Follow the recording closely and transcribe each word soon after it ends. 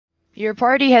Your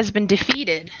party has been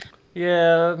defeated.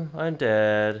 Yeah, I'm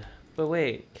dead. But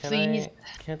wait, Please.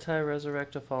 can't I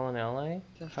resurrect a fallen ally?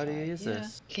 How do you use Yeah.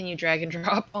 this? Can you drag and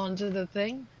drop onto the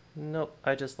thing? Nope,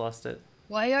 I just lost it.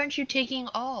 Why aren't you taking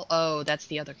all? Oh, that's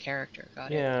the other character.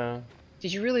 Got it. Yeah,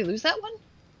 Did you really lose that one?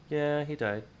 yeah, he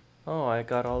died. Oh, I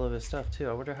got all of his stuff too.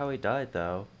 I wonder how he died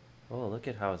though. Oh, look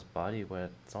at how his body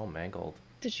went. It's all mangled.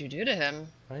 What did you do to him?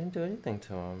 I didn't do anything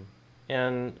to him.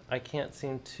 And I can't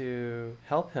seem to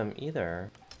help him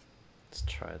either. Let's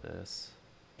try this.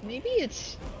 Maybe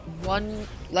it's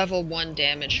level 1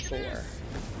 damage 4.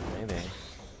 Maybe.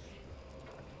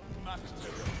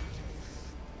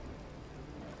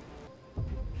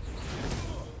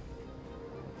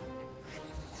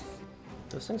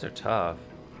 Those things are tough.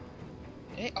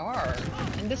 They are.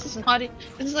 And this is not.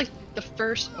 This is like the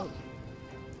first. Oh,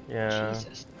 Yeah.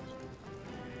 Jesus.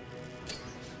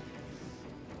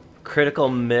 Critical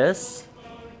miss?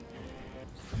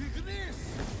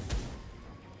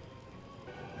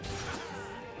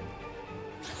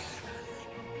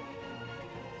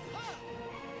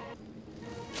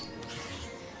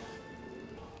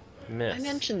 Miss. I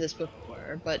mentioned this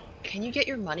before, but can you get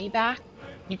your money back?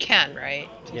 You can, right?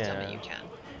 Please tell Yeah. me you can.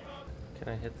 Can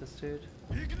I hit this dude?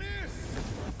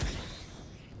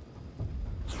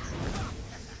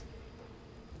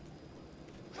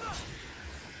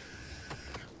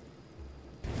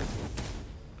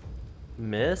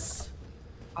 Miss?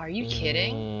 Are you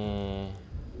kidding?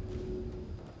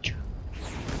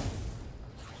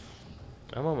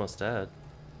 I'm almost dead.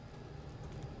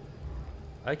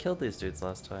 I killed these dudes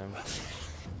last time.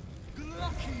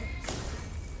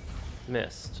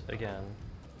 Missed again.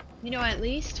 You know, at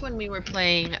least when we were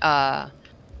playing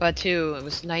Batu, it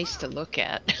was nice to look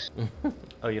at.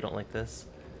 Oh, you don't like this?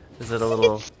 Is it a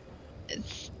little...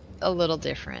 It's a little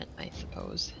different, I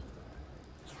suppose.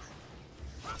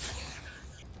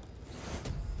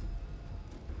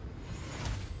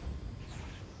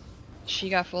 She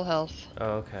got full health.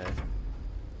 Oh, okay.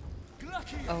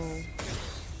 Oh.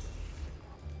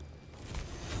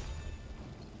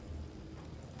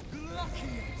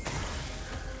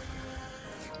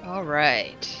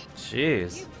 Alright.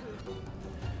 Jeez.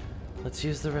 Let's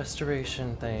use the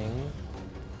restoration thing.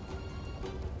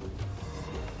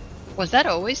 Was that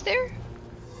always there?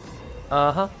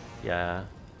 Uh-huh. Yeah.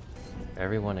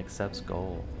 Everyone accepts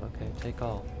gold. Okay, take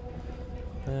all.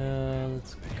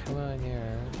 Let's come on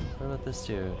here. What about this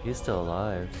dude? He's still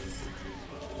alive.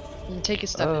 Take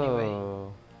his stuff anyway.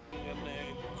 Oh.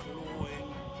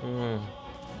 Hmm.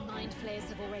 The mind flayers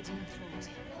have already enthralled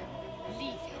him.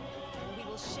 Leave him, and we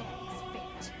will share his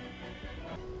fate.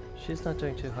 She's not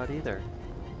doing too hot either.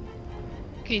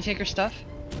 Can you take her stuff?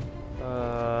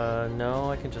 No,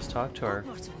 I can just talk to her.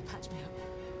 Marta will patch me up.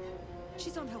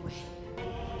 She's on her way.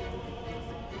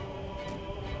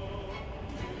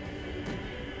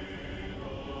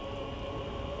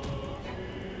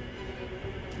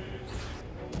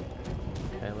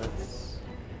 Okay, let's...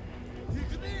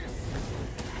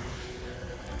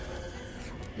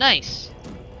 Nice.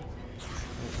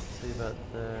 Let's see about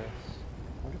this.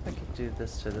 I wonder if I could do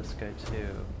this to this guy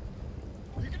too.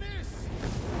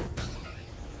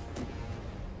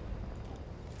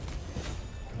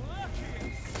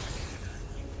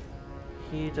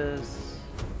 He does...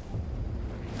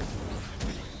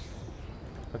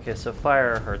 Okay, so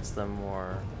fire hurts them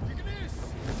more.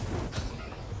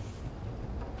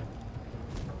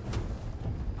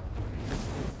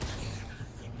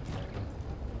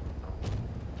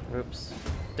 Oops.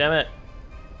 Damn it!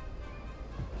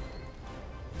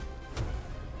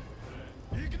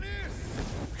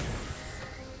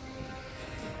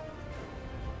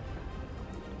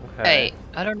 Okay. Hey,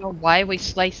 I don't know why we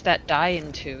sliced that die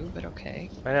in two, but okay.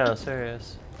 I know,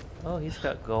 serious. Oh, he's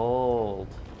got gold.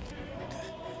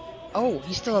 Oh,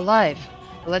 he's still alive.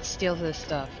 Let's steal this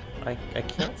stuff. I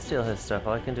can't steal his stuff.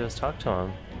 All I can do is talk to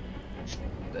him.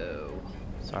 Boo.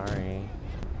 Sorry.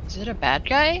 Is it a bad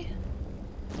guy?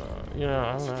 You know,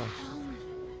 I don't know.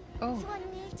 Oh.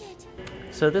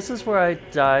 So this is where I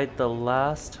died the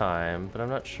last time, but I'm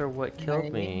not sure what killed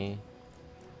Right. me.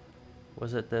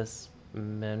 Was it this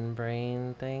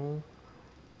membrane thing?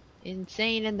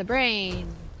 Insane in the brain.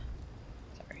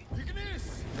 Sorry.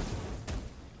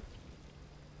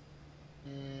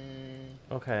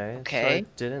 Okay, so Okay. I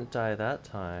didn't die that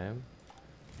time.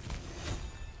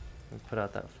 And put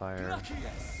out that fire.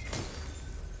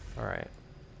 Alright.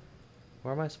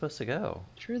 Where am I supposed to go?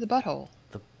 Through the butthole.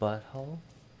 The butthole?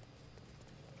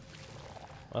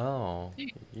 Oh,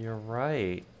 you're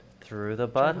right. Through the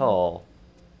butthole.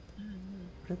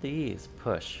 What are these?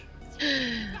 Push.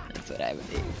 That's what I would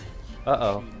do.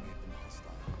 Uh-oh.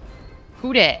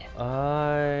 Who dat?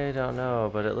 I don't know,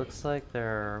 but it looks like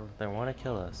they want to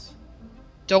kill us.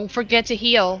 Don't forget to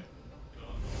heal.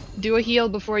 Do a heal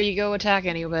before you go attack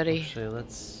anybody. Actually,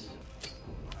 let's...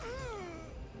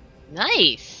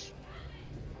 Nice!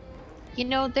 You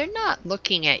know, they're not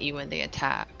looking at you when they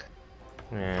attack.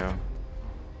 Yeah.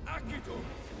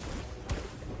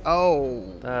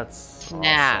 Oh. That's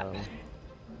Snap.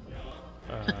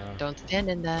 awesome. Don't stand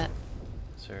in that.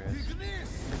 Serious.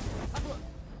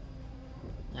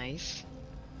 Nice.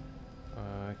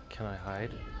 Can I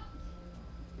hide?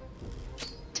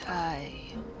 Die.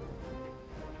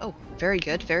 Oh, very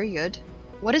good, very good.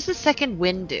 What does the second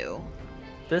wind do?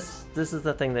 This is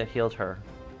the thing that healed her.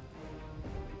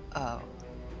 Oh.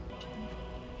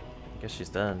 I guess she's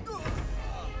done.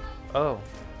 Oh.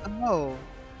 Oh.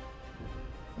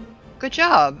 Good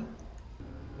job.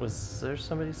 Was there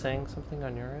somebody saying something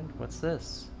on your end? What's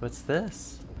this? What's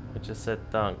this? It just said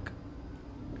thunk.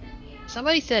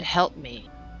 Somebody said help me.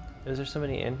 Is there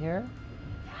somebody in here?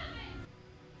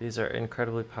 These are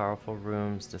incredibly powerful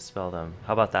rooms. Dispel them.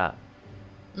 How about that?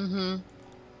 Mm-hmm.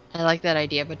 I like that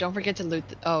idea, but don't forget to loot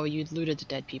oh, you looted the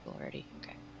dead people already.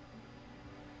 Okay.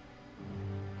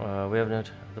 We have no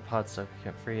the pod stuck. We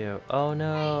can't free you. Oh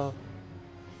no!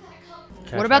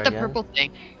 Can I What about try the again? purple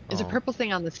thing? There's a Oh. purple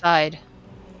thing on the side.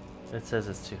 It says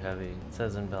it's too heavy. It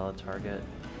says invalid target.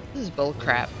 This is bull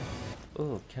crap.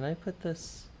 Ooh, can I put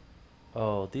this?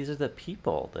 Oh, these are the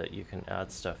people that you can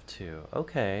add stuff to.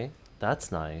 Okay,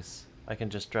 that's nice. I can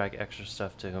just drag extra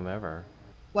stuff to whomever.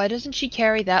 Why doesn't she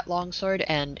carry that longsword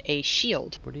and a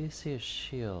shield Where do you see a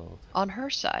shield? on her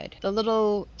side? The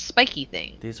little spiky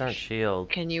thing. These aren't shield.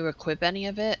 Can you equip any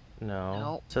of it? No.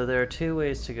 No. So there are two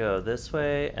ways to go. This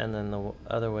way and then the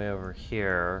other way over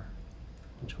here.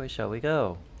 Which way shall we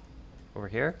go? Over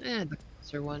here? The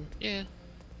closer one. Yeah.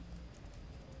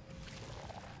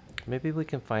 Maybe we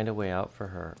can find a way out for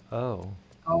her. Oh.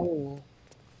 Oh.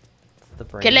 It's the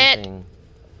brain Kill it! thing.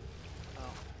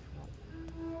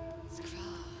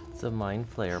 It's a mind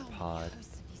flayer pod.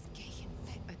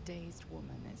 A dazed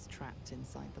woman is trapped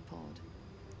inside the pod.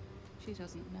 She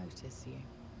doesn't notice you.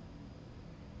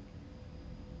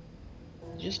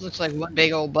 Just looks like one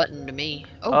big old button to me.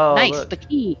 Oh, Oh, nice! look. The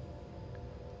key!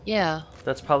 Yeah.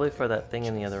 That's probably for that thing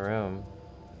in the other room.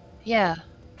 Yeah.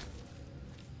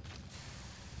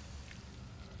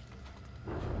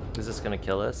 Is this gonna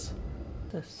kill us?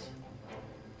 This.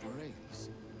 Brains.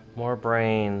 More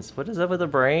brains. What is up with the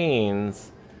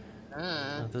brains?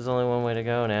 Uh, There's only one way to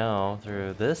go now,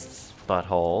 through this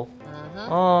butthole. uh-huh.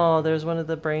 Oh, there's one of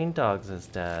the brain dogs is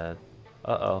dead.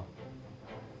 Uh-oh.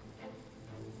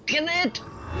 Kill it!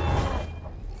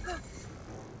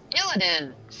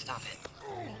 Illidan! Stop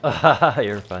it.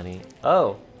 You're funny.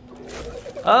 Oh.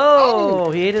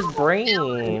 Oh, he ate his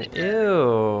brain.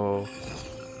 Ew.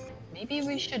 Maybe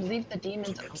we should leave the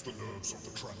demons alone. The nerves of the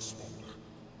transponder.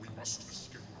 We must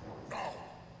escape now.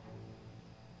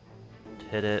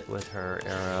 Hit it with her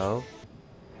arrow.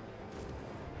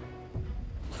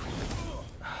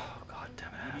 Oh, god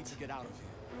damn We need it. to get out of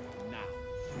here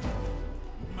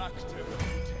now.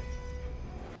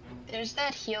 There's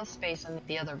that heal space in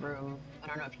the other room. I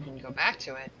don't know if you can go back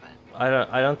to it, but...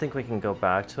 I don't think we can go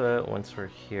back to it once we're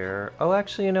here. Oh,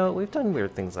 actually, you know, we've done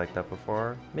weird things like that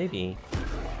before. Maybe.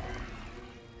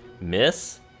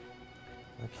 Miss?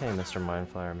 Okay, Mr.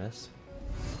 Mindflyer, miss.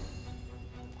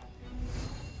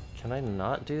 Can I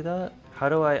not do that? How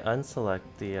do I unselect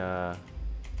the,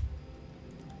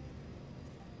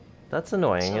 That's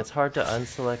annoying. It's hard to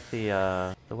unselect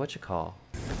the whatchamacall.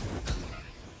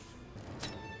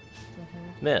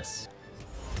 Miss.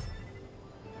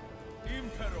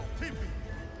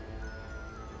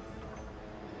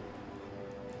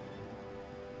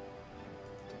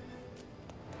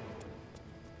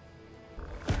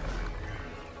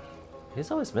 He's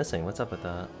always missing. What's up with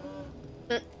that?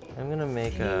 I'm gonna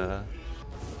make a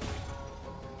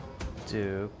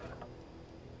dupe.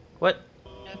 What?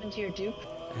 What happened to your dupe?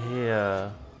 He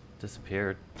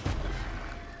disappeared.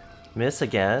 Miss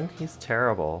again? He's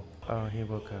terrible. Oh, he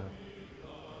woke up.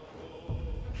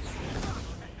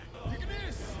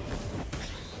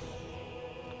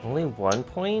 Only 1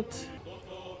 point?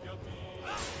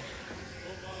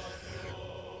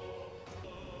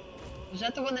 Was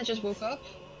that the one that just woke up?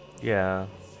 Yeah.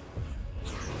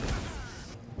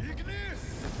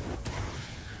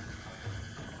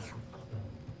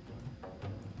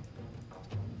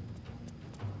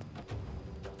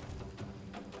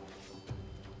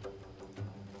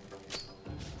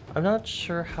 I'm not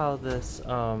sure how this,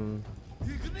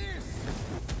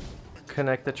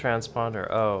 connect the transponder.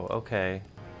 Oh, okay.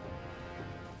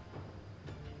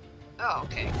 Oh,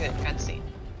 okay, good. Cutscene.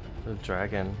 The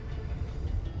dragon.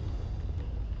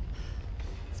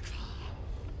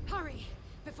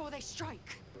 before they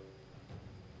strike.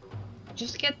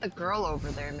 Just get the girl over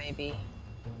there, maybe.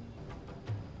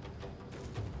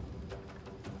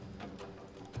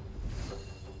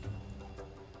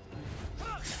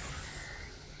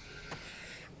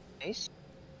 Nice.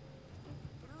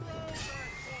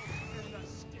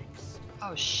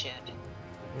 Oh shit.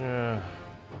 Yeah.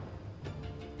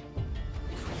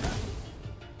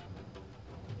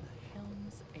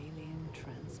 Helm's alien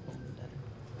transponder.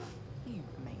 You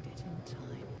made it in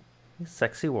time.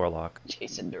 Sexy warlock.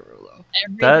 Jason Derulo.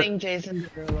 Everything Jason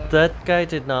Derulo. That guy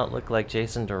did not look like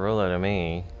Jason Derulo to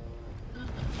me.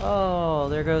 Oh,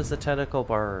 there goes the tentacle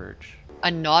barge. A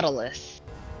Nautilus.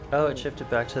 Oh, it shifted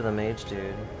back to the mage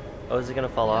dude. Oh, is he gonna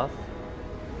fall off?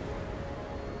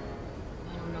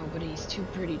 I don't know, but he's too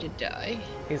pretty to die.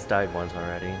 He's died once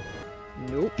already.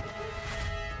 Nope.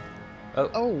 Oh.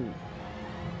 Oh.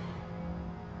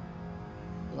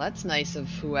 Well, that's nice of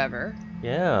whoever.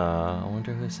 Yeah, I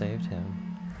wonder who saved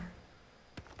him.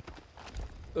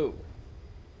 Oh.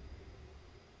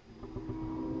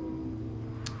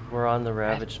 We're on the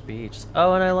ravaged beach.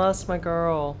 Oh, and I lost my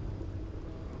girl.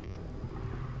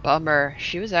 Bummer.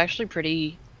 She was actually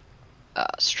pretty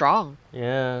strong.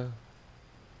 Yeah.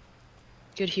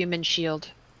 Good human shield.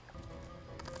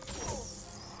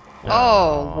 Aw.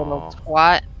 Oh, little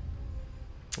twat.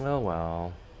 Oh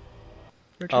well.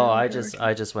 Return Oh, to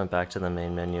I just went back to the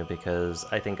main menu because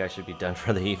I think I should be done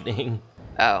for the evening.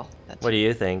 Oh, that's. What do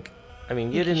you think? I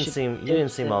mean, you think you didn't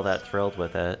should seem all fix that thrilled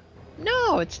with it.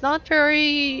 No, it's not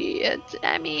very.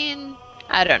 I mean,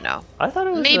 I don't know. I thought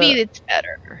it was Maybe it's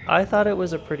better. I thought it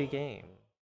was a pretty game.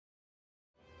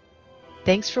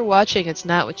 Thanks for watching It's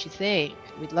Not What You Think.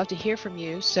 We'd love to hear from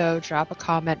you, so drop a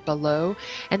comment below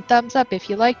and thumbs up if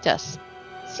you liked us.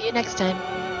 See you next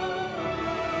time.